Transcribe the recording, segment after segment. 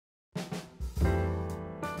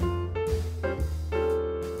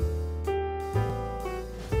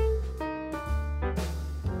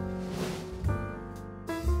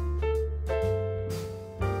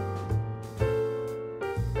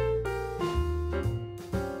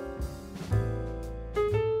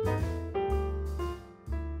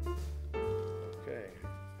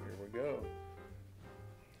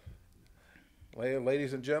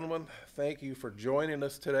Ladies and gentlemen, thank you for joining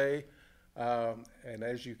us today. And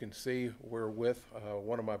as you can see, we're with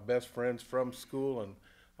one of my best friends from school, and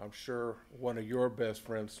I'm sure one of your best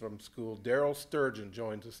friends from school. Daryl Sturgeon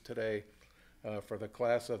joins us today for the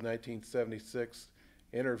class of 1976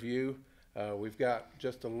 interview. We've got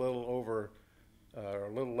just a little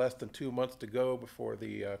less than 2 months to go before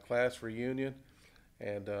the class reunion,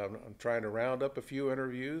 and I'm trying to round up a few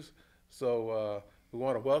interviews. So we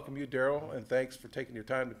want to welcome you, Daryl, and thanks for taking your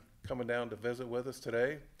time to coming down to visit with us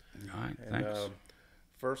today. All right, And thanks.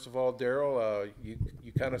 first of all, Daryl, you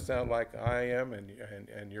kind of sound like I am,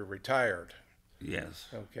 and you're retired. Yes.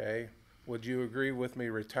 Okay. Would you agree with me?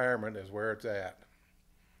 Retirement is where it's at.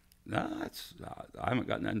 No, I haven't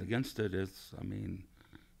got nothing against it.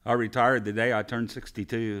 I retired the day I turned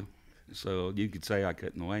 62, so you could say I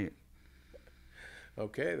couldn't wait.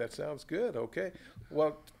 Okay, that sounds good. Okay.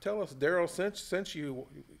 Well, tell us, Daryl, since you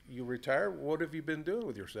retired, what have you been doing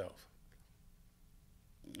with yourself?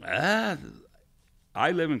 I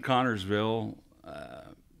live in Connorsville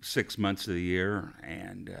 6 months of the year,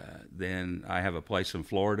 and then I have a place in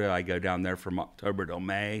Florida. I go down there from October till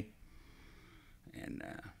May, and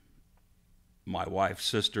my wife's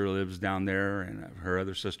sister lives down there, and her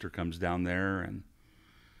other sister comes down there, and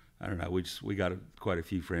I don't know. We got quite a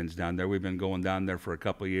few friends down there. We've been going down there for a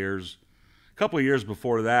couple of years. A couple of years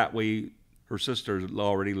before that, her sister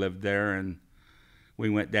already lived there, and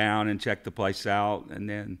we went down and checked the place out. And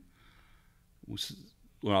then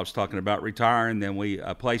when I was talking about retiring, then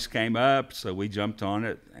a place came up, so we jumped on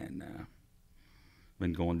it, and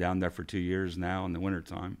been going down there for 2 years now in the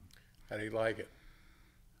wintertime. How do you like it?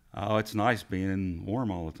 Oh, it's nice being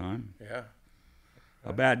warm all the time. Yeah.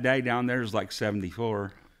 A bad day down there is like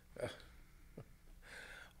 74.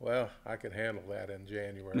 Well, I can handle that in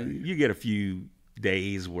January. I mean, you get a few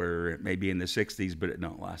days where it may be in the 60s, but it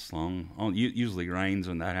don't last long. Usually rains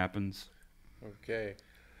when that happens. Okay.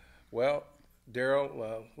 Well,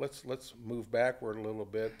 Daryl, let's move backward a little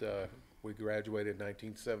bit. We graduated in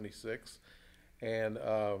 1976, and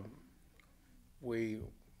we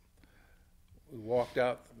walked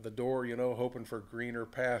out the door, hoping for greener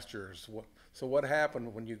pastures. So what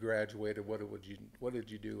happened when you graduated? What did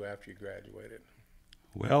you do after you graduated?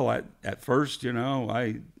 Well, at first,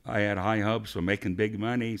 I had high hopes of making big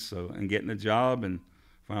money, and getting a job and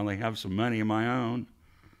finally have some money of my own.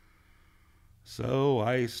 So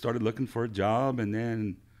I started looking for a job, and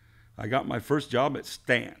then I got my first job at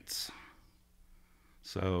Stance.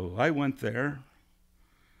 So I went there,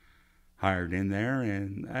 hired in there,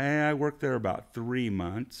 and I worked there about 3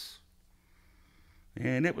 months,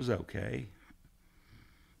 and it was okay.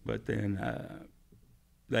 But then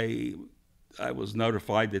I was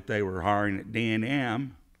notified that they were hiring at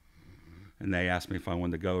D&M, and they asked me if I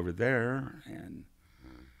wanted to go over there. And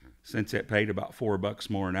since it paid about $4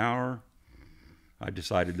 more an hour, I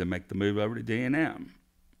decided to make the move over to D&M.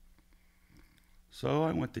 So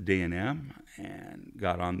I went to D&M and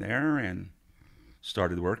got on there and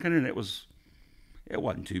started working, and it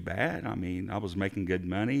wasn't too bad. I mean, I was making good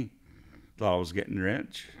money. Thought I was getting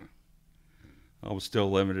rich. I was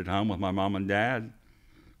still living at home with my mom and dad,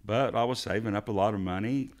 but I was saving up a lot of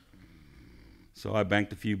money. So I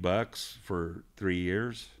banked a few bucks for 3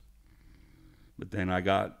 years. But then I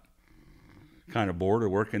got kind of bored of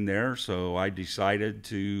working there, so I decided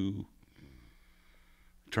to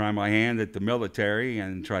try my hand at the military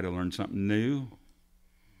and try to learn something new.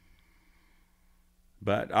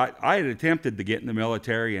 But I had attempted to get in the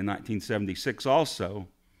military in 1976 also.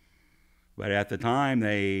 But at the time,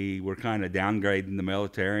 they were kind of downgrading the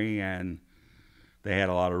military, and they had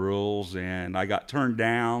a lot of rules, and I got turned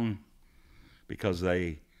down because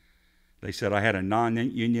they said I had a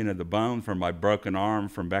non-union of the bone from my broken arm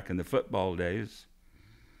from back in the football days.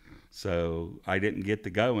 So I didn't get to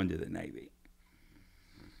go into the Navy.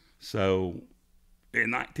 So in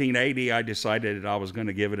 1980, I decided I was going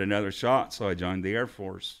to give it another shot, so I joined the Air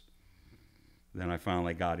Force. Then I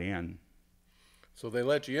finally got in. So they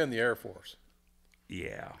let you in the Air Force?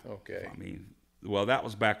 Yeah. Okay. Well, that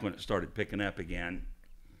was back when it started picking up again.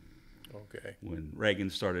 Okay. When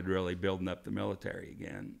Reagan started really building up the military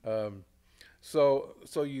again. So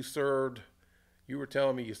you served, you were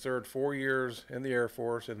telling me you served 4 years in the Air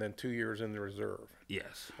Force and then 2 years in the reserve.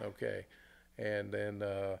 Yes. Okay. And then,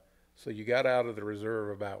 so you got out of the reserve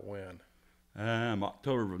about when?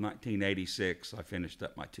 October of 1986, I finished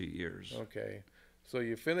up my 2 years. Okay. So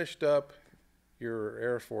you finished up your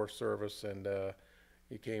Air Force service, and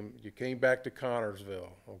you came back to Connorsville.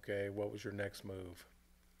 Okay. What was your next move?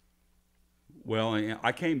 Well,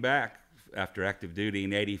 I came back after active duty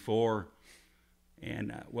in '84,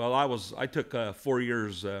 And well, I took 4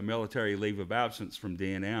 years military leave of absence from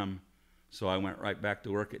D&M, so I went right back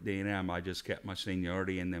to work at D&M. I just kept my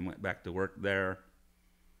seniority and then went back to work there.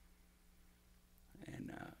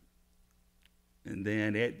 And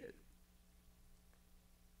then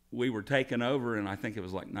we were taken over, and I think it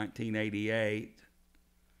was like 1988.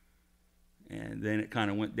 And then it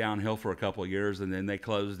kind of went downhill for a couple of years, and then they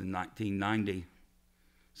closed in 1990.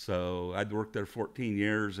 So I'd worked there 14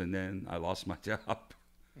 years, and then I lost my job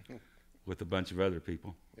with a bunch of other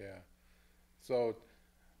people. Yeah. So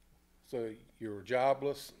you were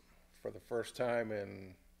jobless for the first time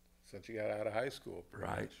since you got out of high school, pretty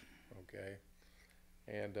Right. much. Okay.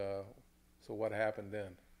 And so what happened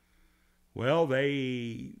then? Well,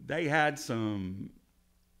 they had some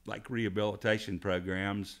like rehabilitation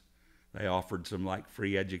programs. They offered some like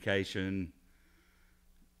free education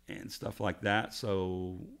and stuff like that.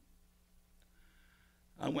 So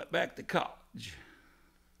I went back to college.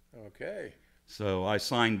 Okay. So I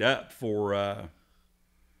signed up for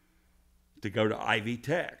to go to Ivy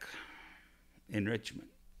Tech in Richmond,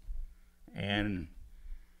 and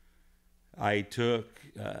I took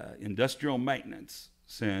industrial maintenance.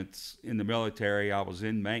 Since in the military I was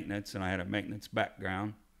in maintenance and I had a maintenance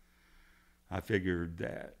background, I figured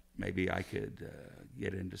that maybe I could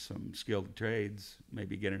get into some skilled trades,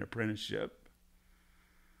 maybe get an apprenticeship.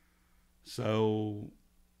 So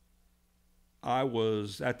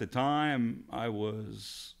at the time, I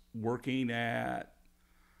was working at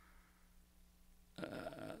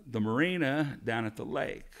the marina down at the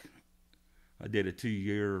lake. I did a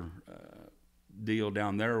 2-year deal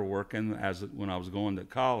down there working when I was going to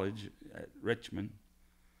college at Richmond.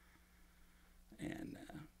 And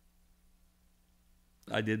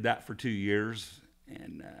I did that for 2 years,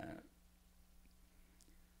 and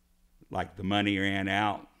like the money ran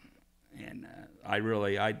out, and I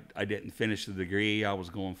didn't finish the degree. I was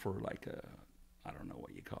going for like I don't know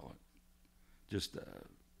what you call it, just a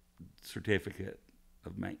certificate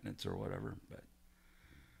of maintenance or whatever.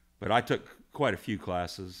 But I took quite a few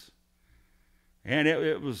classes, and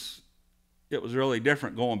it was really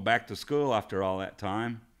different going back to school after all that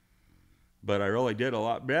time. But I really did a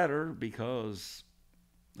lot better because,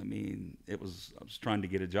 I mean, I was trying to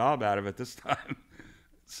get a job out of it this time.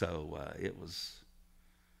 So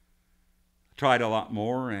tried a lot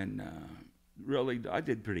more, and really I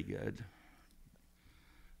did pretty good.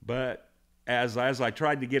 But as I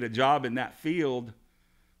tried to get a job in that field,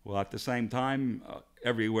 well, at the same time,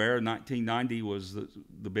 everywhere, 1990 was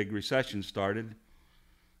the big recession started.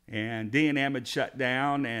 And D&M had shut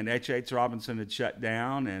down, and H.H. Robinson had shut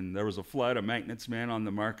down, and there was a flood of maintenance men on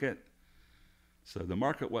the market. So the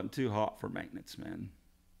market wasn't too hot for maintenance men.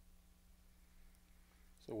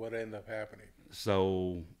 So what ended up happening?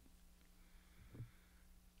 So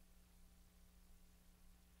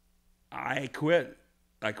I quit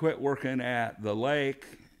working at the lake,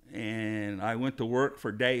 and I went to work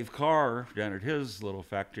for Dave Carr down at his little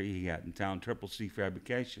factory he had in town, Triple C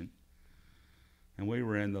Fabrication. And we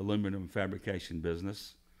were in the aluminum fabrication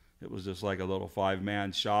business. It was just like a little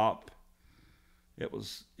 5-man shop. It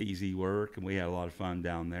was easy work, and we had a lot of fun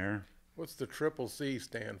down there. What's the Triple C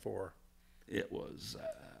stand for? It was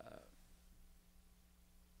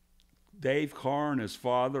Dave Carr and his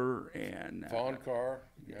father, and Vaughn Carr,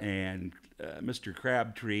 yeah. and Mr.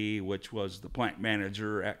 Crabtree, which was the plant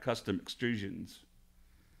manager at Custom Extrusions.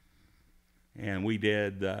 And we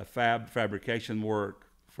did fabrication work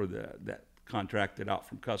for that contracted out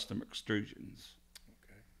from Custom Extrusions.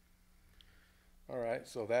 Okay. All right,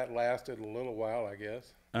 so that lasted a little while, I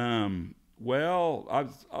guess. Well, I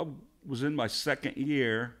was in my second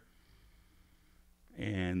year,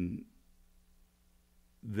 and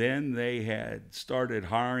then they had started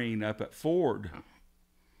hiring up at Ford.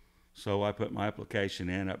 So I put my application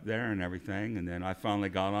in up there and everything, and then I finally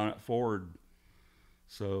got on at Ford.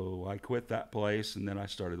 So I quit that place, and then I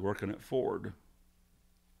started working at Ford.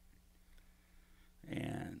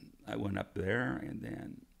 And I went up there, and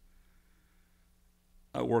then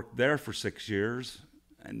I worked there for 6 years.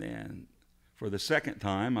 And then for the second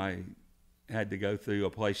time, I had to go through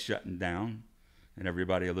a place shutting down and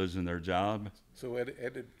everybody losing their job. So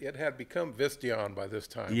it had become Vistion by this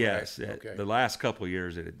time, yes, right? Okay. The last couple of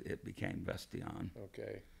years it became Vistion.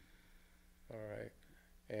 Okay. All right.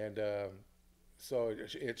 And so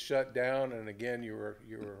it shut down, and again you were.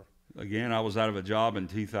 Again, I was out of a job in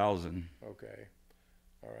 2000. Okay.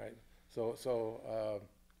 All right. So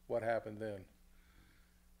what happened then?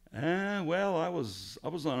 Well, I was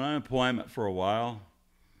on unemployment for a while.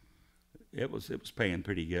 It was paying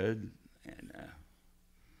pretty good, and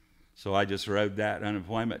so I just rode that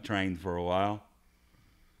unemployment train for a while,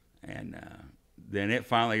 and then it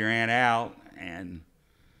finally ran out, and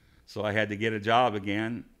so I had to get a job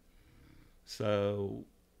again. So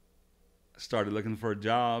I started looking for a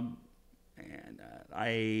job, and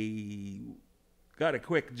I got a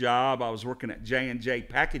quick job. I was working at J&J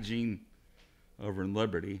Packaging over in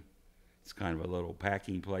Liberty. It's kind of a little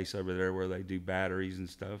packing place over there where they do batteries and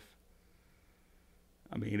stuff.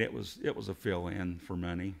 I mean, it was a fill-in for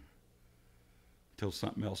money until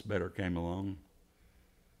something else better came along.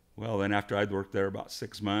 Well, then after I'd worked there about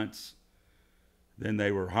 6 months, then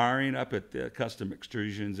they were hiring up at the Custom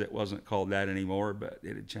Extrusions. It wasn't called that anymore, but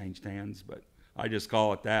it had changed hands. But I just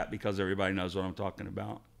call it that because everybody knows what I'm talking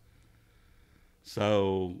about.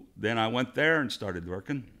 So then I went there and started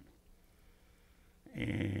working.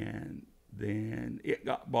 And then it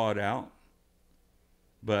got bought out.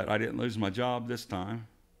 But I didn't lose my job this time.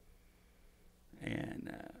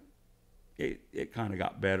 And it kind of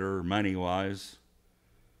got better money-wise.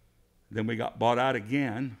 Then we got bought out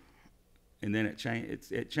again. And then it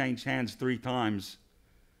changed hands 3 times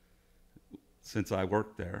since I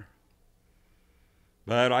worked there.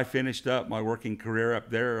 But I finished up my working career up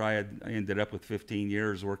there. I ended up with 15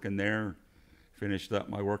 years working there. Finished up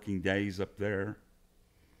my working days up there.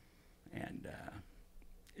 And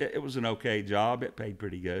it was an okay job. It paid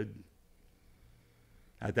pretty good.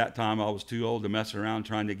 At that time, I was too old to mess around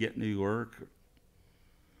trying to get new work.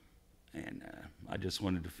 And I just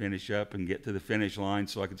wanted to finish up and get to the finish line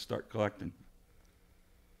so I could start collecting.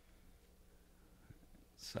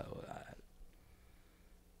 So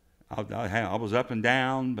I was up and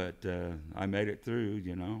down, but I made it through,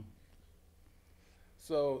 you know.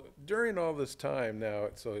 So during all this time now,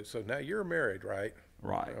 so now you're married, right?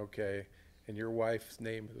 Right. Okay. And your wife's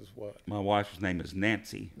name is what? My wife's name is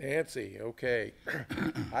Nancy. Nancy, okay.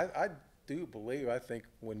 I do believe, I think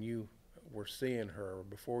when you were seeing her,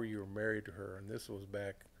 before you were married to her, and this was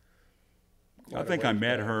back I think I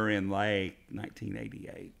met her in like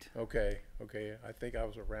 1988. Okay. I think I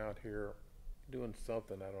was around here doing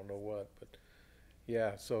something, I don't know what, but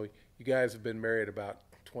yeah, so you guys have been married about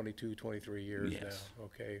 22, 23 years Yes. now.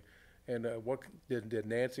 Okay. And what did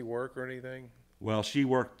Nancy work or anything? Well, she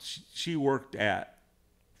worked at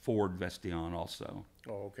Ford Vestion also.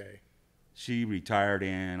 Oh, okay. She retired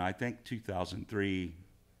in, I think, 2003.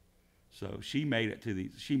 So she made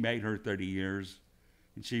her 30 years,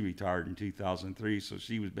 and she retired in 2003. So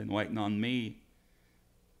she was been waiting on me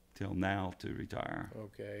till now to retire.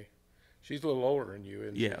 Okay. She's a little older than you,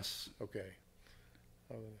 isn't she? Yes. Okay.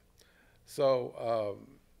 So,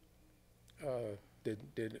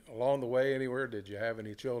 did along the way anywhere, did you have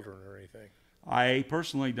any children or anything? I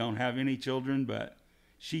personally don't have any children, but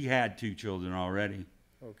she had 2 children already.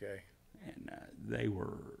 Okay. And they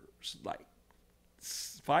were like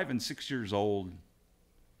 5 and 6 years old.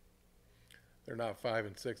 They're not 5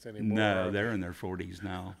 and 6 anymore. No, they're in their 40s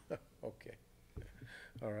now. Okay.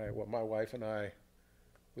 All right. Well, my wife and I,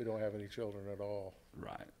 we don't have any children at all.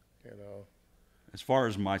 Right. You know. As far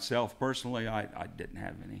as myself personally, I didn't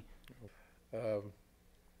have any.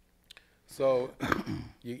 So,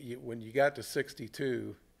 when you got to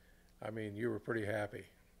 62, I mean, you were pretty happy.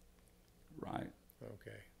 Right.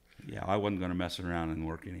 Okay. Yeah, I wasn't going to mess around and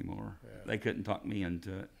work anymore. Yeah. They couldn't talk me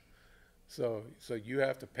into it. So you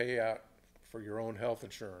have to pay out for your own health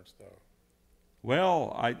insurance, though.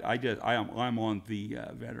 Well, I'm on the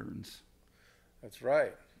veterans. That's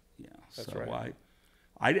right. Yeah. That's so right.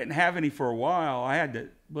 I didn't have any for a while. I had to,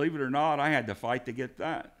 believe it or not, I had to fight to get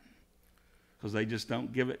that because they just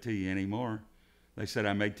don't give it to you anymore. They said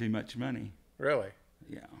I made too much money. Really?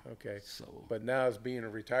 Yeah. Okay. So. But now as being a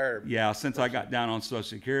retired. Yeah, since I got down on Social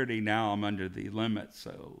Security, now I'm under the limit.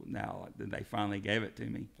 So now they finally gave it to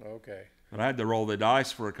me. Okay. But I had to roll the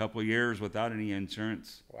dice for a couple of years without any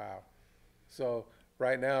insurance. Wow. So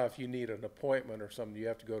right now, if you need an appointment or something, you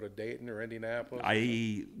have to go to Dayton or Indianapolis?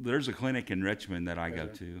 There's a clinic in Richmond that I go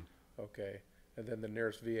to. Okay. And then the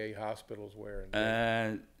nearest VA hospital is where?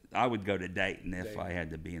 I would go to Dayton if I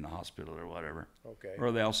had to be in the hospital or whatever. Okay.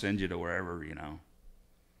 Or they'll send you to wherever, you know.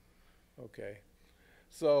 Okay.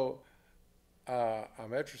 So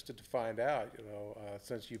I'm interested to find out, you know,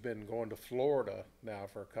 since you've been going to Florida now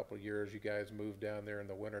for a couple of years, you guys moved down there in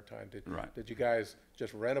the wintertime. Right. Did you guys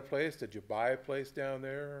just rent a place? Did you buy a place down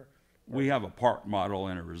there? We have a park model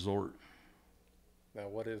in a resort. Now,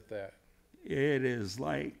 what is that? It is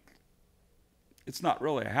like, it's not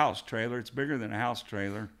really a house trailer. It's bigger than a house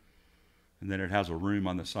trailer. And then it has a room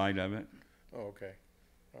on the side of it. Oh, okay.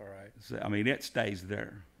 All right. So, I mean, it stays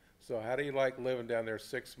there. So how do you like living down there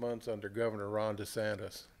 6 months under Governor Ron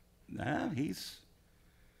DeSantis? Nah,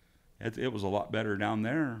 it was a lot better down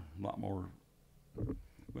there, a lot more.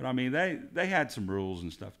 But I mean, they had some rules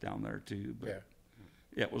and stuff down there too. But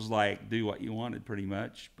it was like do what you wanted pretty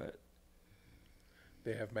much. But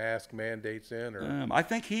They have mask mandates in, or I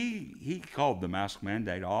think he called the mask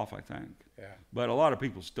mandate off, I think. yeah, But a lot of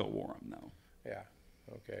people still wore them though. yeah,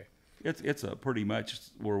 okay, It's a pretty much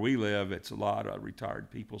where we live. It's a lot of retired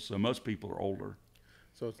people, so most people are older.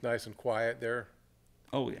 so it's nice and quiet there.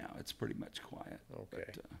 Oh yeah, it's pretty much quiet. Okay.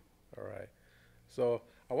 But, All right. So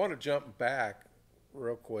I want to jump back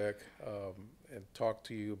real quick and talk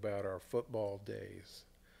to you about our football days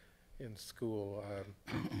in school.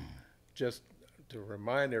 Just to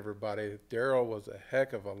remind everybody, Daryl was a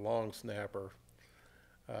heck of a long snapper.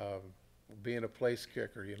 Being a place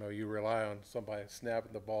kicker, you know, you rely on somebody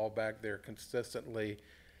snapping the ball back there consistently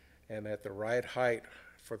and at the right height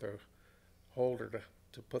for the holder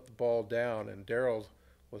to put the ball down. And Daryl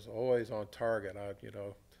was always on target.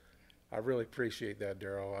 I really appreciate that,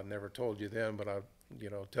 Daryl. I never told you then, but I,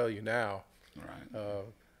 tell you now. right.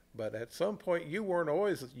 But at some point, you weren't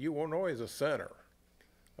always a center,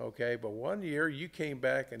 okay? But one year you came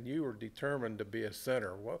back and you were determined to be a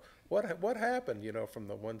center. What happened, from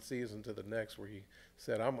the one season to the next where you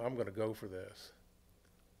said, I'm going to go for this?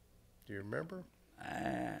 Do you remember?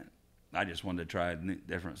 And I just wanted to try a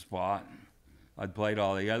different spot. I'd played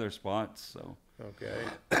all the other spots, so Okay.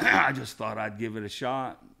 I just thought I'd give it a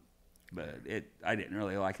shot. But I didn't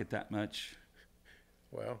really like it that much.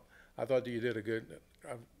 Well, I thought you did a good,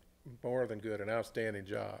 more than good, an outstanding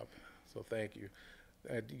job. So thank you.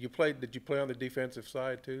 Did you play on the defensive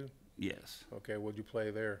side too? Yes, Okay, what'd you play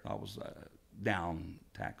there? I was down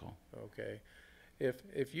tackle. Okay.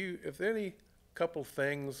 If any couple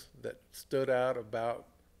things that stood out about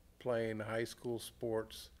playing high school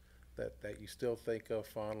sports that you still think of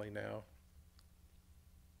fondly now?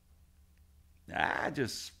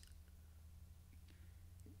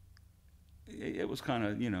 It was kind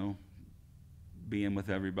of, being with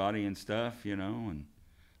everybody and stuff, and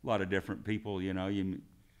a lot of different people,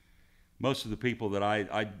 most of the people that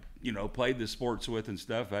I played the sports with and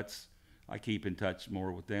stuff, I keep in touch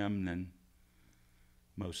more with them than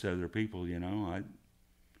most other people,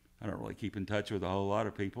 I don't really keep in touch with a whole lot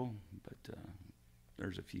of people, but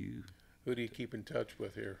there's a few. Who do you keep in touch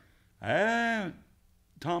with here?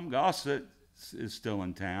 Tom Gossett is still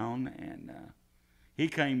in town, and he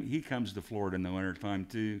comes to Florida in the wintertime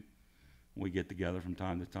too. We get together from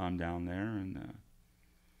time to time down there,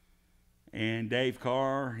 and Dave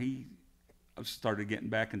Carr, I've started getting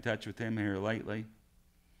back in touch with him here lately,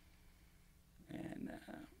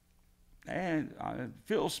 and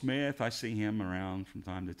Phil Smith, I see him around from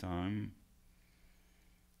time to time,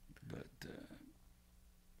 but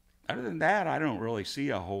other than that, I don't really see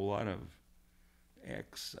a whole lot of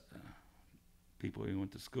ex people we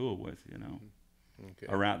went to school with, Okay.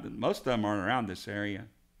 around. Most of them aren't around this area,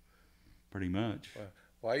 pretty much.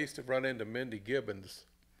 Well, I used to run into Mindy Gibbons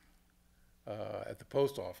at the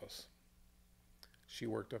post office. She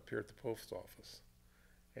worked up here at the post office,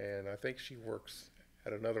 and I think she works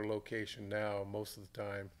at another location now most of the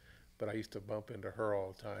time, but I used to bump into her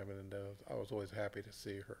all the time, and I was always happy to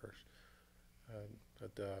see her.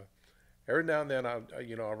 But every now and then,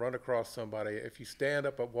 I'll run across somebody. If you stand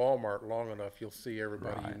up at Walmart long enough, you'll see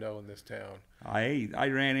everybody Right. you know in this town. I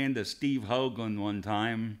ran into Steve Hoagland one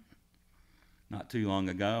time, not too long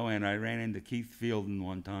ago, and I ran into Keith Fielden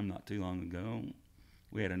one time not too long ago.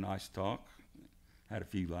 We had a nice talk, had a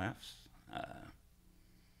few laughs.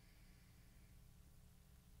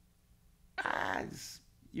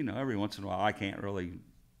 Every once in a while, I can't really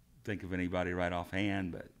think of anybody right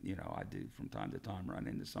offhand, but I do from time to time run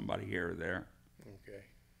into somebody here or there. Okay,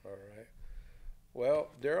 all right. Well,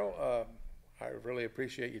 Daryl, I really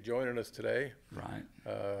appreciate you joining us today. Right.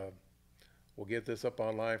 We'll get this up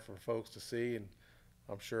online for folks to see, and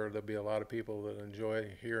I'm sure there'll be a lot of people that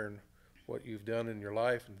enjoy hearing what you've done in your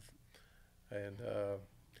life. And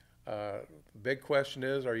big question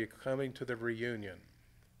is, are you coming to the reunion?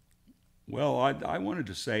 Well, I wanted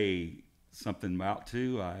to say something about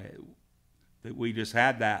too. That we just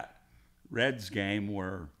had that Reds game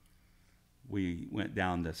where we went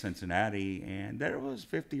down to Cincinnati, and there was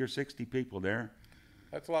 50 or 60 people there,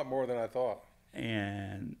 That's a lot more than I thought.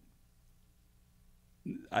 and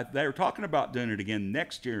they were talking about doing it again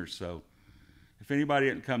next year. So if anybody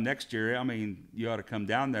didn't come next year, I mean, you ought to come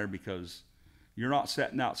down there because you're not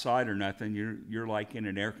sitting outside or nothing. You're like in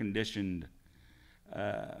an air conditioned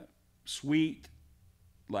suite,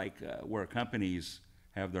 like where companies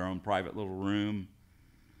have their own private little room,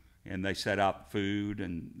 and they set out food,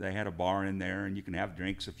 and they had a bar in there, and you can have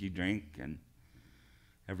drinks if you drink, and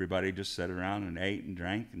everybody just sat around and ate and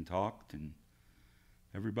drank and talked, and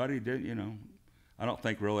everybody did, I don't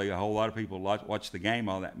think really a whole lot of people watched the game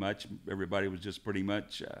all that much. Everybody was just pretty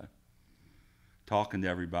much talking to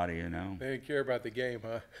everybody, you know. They didn't care about the game,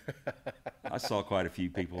 huh? I saw quite a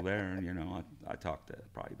few people there, and, you know, I talked to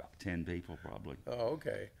probably about 10 people probably. Oh,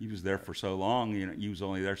 okay. You was there for so long, you know, you was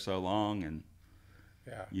only there so long, and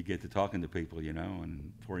Yeah. you get to talking to people, you know,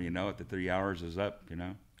 and before you know it, the 3 hours is up, you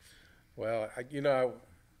know. Well, you know,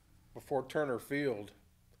 before Turner Field,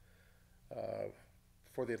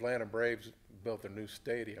 before the Atlanta Braves built their new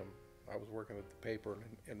stadium, I was working at the paper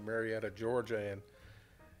in Marietta, Georgia, and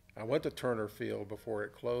I went to Turner Field before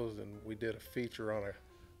it closed, and we did a feature on a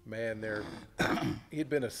man there. He'd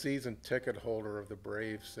been a season ticket holder of the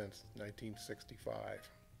Braves since 1965.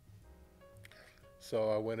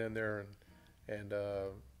 So I went in there and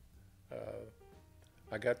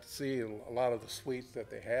I got to see a lot of the suites that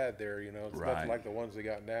they had there. You know, it's Right. nothing like the ones they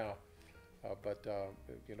got now, but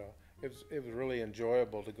you know, it was really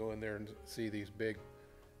enjoyable to go in there and see these big,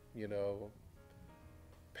 you know,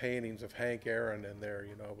 paintings of Hank Aaron in there.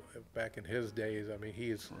 You know, back in his days. I mean, he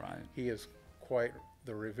is quite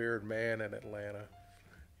the revered man in Atlanta.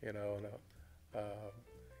 You know, and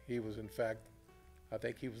he was, in fact, I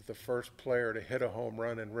think he was the first player to hit a home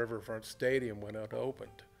run in Riverfront Stadium when it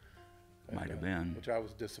opened. Might have been. Which I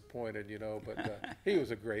was disappointed, you know, but he was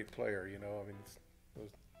a great player, you know. I mean, there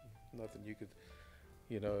was nothing you could,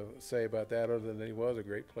 you know, say about that other than he was a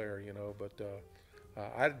great player, you know. But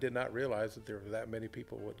I did not realize that there were that many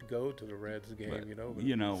people would go to the Reds game, But, you know.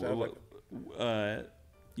 you know,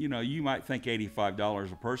 you know, you might think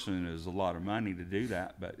 $85 a person is a lot of money to do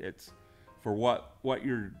that, but it's for what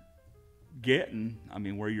you're getting. I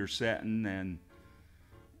mean, where you're sitting, and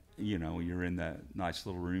you know, you're in that nice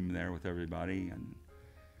little room there with everybody, and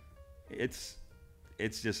it's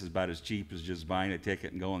just about as cheap as just buying a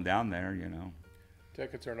ticket and going down there, you know.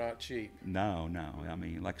 Tickets are not cheap. No. I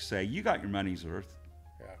mean, like I say, you got your money's worth.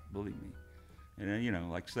 Yeah. Believe me. And you know,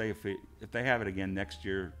 like say if they have it again next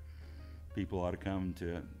year, people ought to come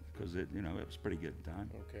to it because it was a pretty good time.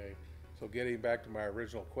 Okay. So getting back to my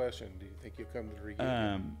original question, do you think you'll come to the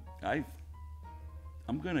reunion?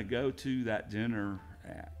 I'm going to go to that dinner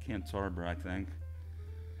at Kent's Harbor, I think.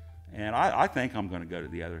 And I think I'm going to go to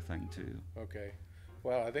the other thing too. Okay.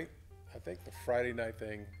 Well, I think the Friday night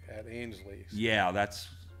thing at Ainsley's. Yeah,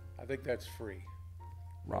 I think that's free.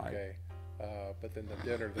 right. Okay. But then the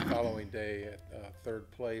dinner the following day at Third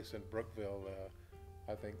Place in Brookville,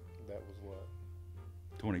 I think that was what?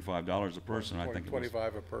 $25 a person, I think.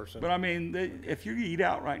 25 a person. But I mean, if you eat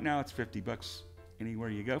out right now, it's $50 anywhere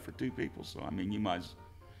you go for two people. So I mean, you might.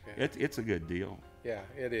 Yeah. It's a good deal. Yeah,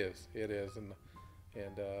 it is, and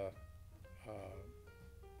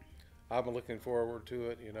I'm looking forward to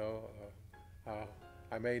it. You know,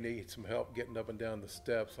 I may need some help getting up and down the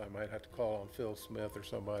steps. I might have to call on Phil Smith or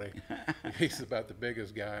somebody. He's about the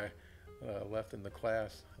biggest guy left in the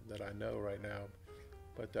class that I know right now.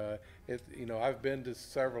 But you know, I've been to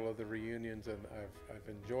several of the reunions, and I've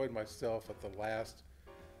enjoyed myself at the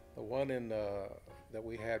one in that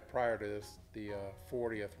we had prior to this, the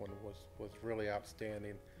 40th one was really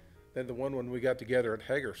outstanding. Then the one when we got together at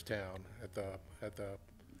Hagerstown at the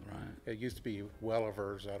Right. it used to be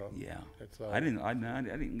Welliver's. Yeah. It's, I didn't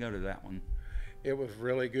go to that one. It was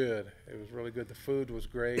really good. It was really good. The food was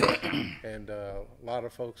great, and a lot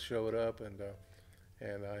of folks showed up, and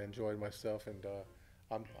I enjoyed myself. And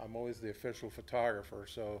I'm always the official photographer,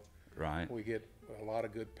 so Right. we get a lot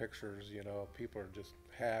of good pictures. You know, people are just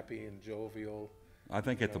happy and jovial. I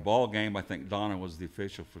think at the ball game, I think Donna was the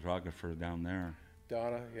official photographer down there.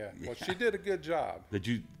 Donna, yeah. Well, she did a good job.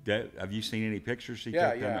 Have you seen any pictures she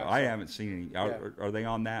Yeah, took? yeah, I haven't seen any. Yeah. Are they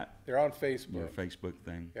on that They're on your Facebook. Facebook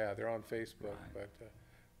thing? Yeah, they're on Facebook. Right.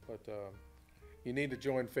 But you need to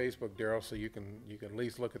join Facebook, Daryl, so you can at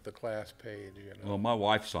least look at the class page. You know. Well, my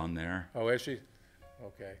wife's on there. Oh, is she?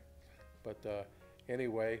 Okay. But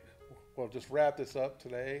anyway, we'll just wrap this up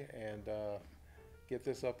today and get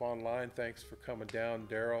this up online. Thanks for coming down,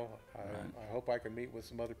 Daryl. I hope I can meet with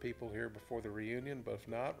some other people here before the reunion, but if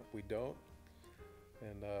not, we don't.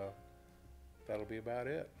 And that'll be about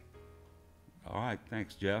it. All right.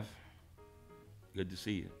 Thanks, Jeff. Good to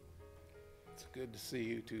see you. It's good to see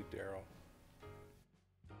you too, Daryl.